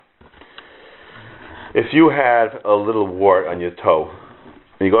If you have a little wart on your toe,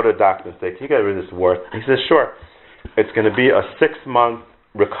 and you go to the doctor and say, can you get rid of this wart? He says, sure. It's going to be a 6-month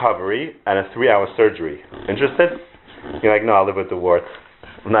recovery and a 3-hour surgery. Interested? You're like, no, I'll live with the wart.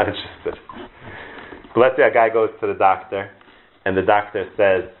 I'm not interested. But let's say a guy goes to the doctor, and the doctor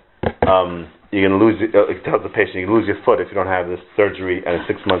says, you're going to lose, he tells the patient, you can lose your foot if you don't have this surgery and in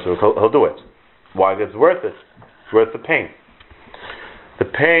 6 months he'll do it. Why? It's worth it. It's worth the pain. The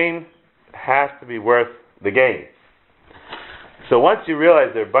pain has to be worth the gain. So once you realize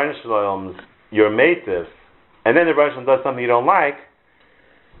the Rebbeinu Shalom's your mative, and then the Rebbeinu Shalom does something you don't like,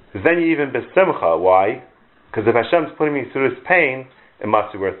 then you even besimcha. Why? Because if Hashem's putting me through this pain, it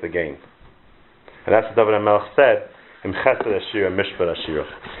must be worth the gain. And that's what David HaMelech said, Im chesed ashira, mishpat ashira.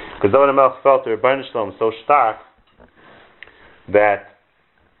 Because David HaMelech felt the Rebbeinu Shalom so stark that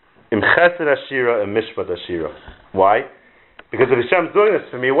Im chesed ashira and mishpat ashira. Why? Because if Hashem's doing this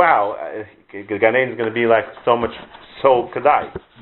for me, wow, Gan Eden is going to be like so kadai.